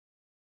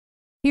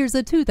Here's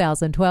a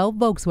 2012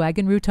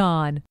 Volkswagen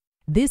Routan.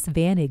 This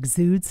van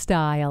exudes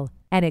style,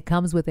 and it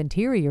comes with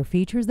interior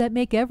features that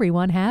make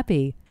everyone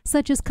happy,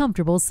 such as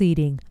comfortable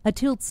seating, a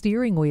tilt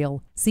steering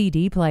wheel,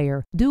 CD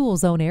player,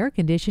 dual-zone air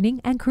conditioning,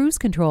 and cruise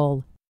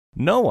control.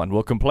 No one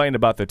will complain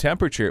about the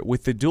temperature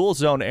with the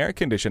dual-zone air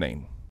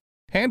conditioning.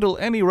 Handle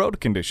any road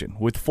condition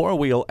with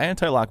four-wheel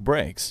anti-lock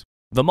brakes.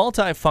 The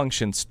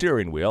multi-function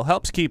steering wheel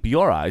helps keep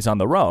your eyes on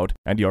the road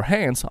and your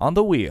hands on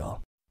the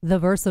wheel. The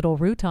versatile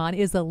Routan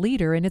is a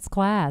leader in its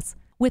class,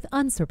 with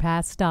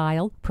unsurpassed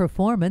style,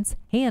 performance,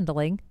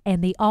 handling,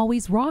 and the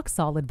always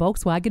rock-solid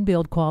Volkswagen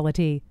build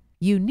quality.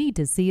 You need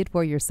to see it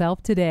for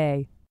yourself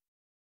today.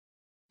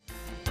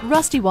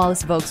 Rusty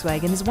Wallis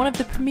Volkswagen is one of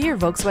the premier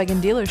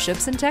Volkswagen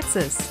dealerships in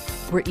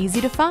Texas. We're easy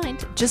to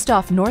find just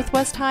off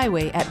Northwest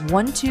Highway at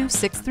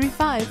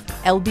 12635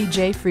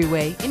 LBJ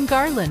Freeway in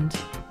Garland.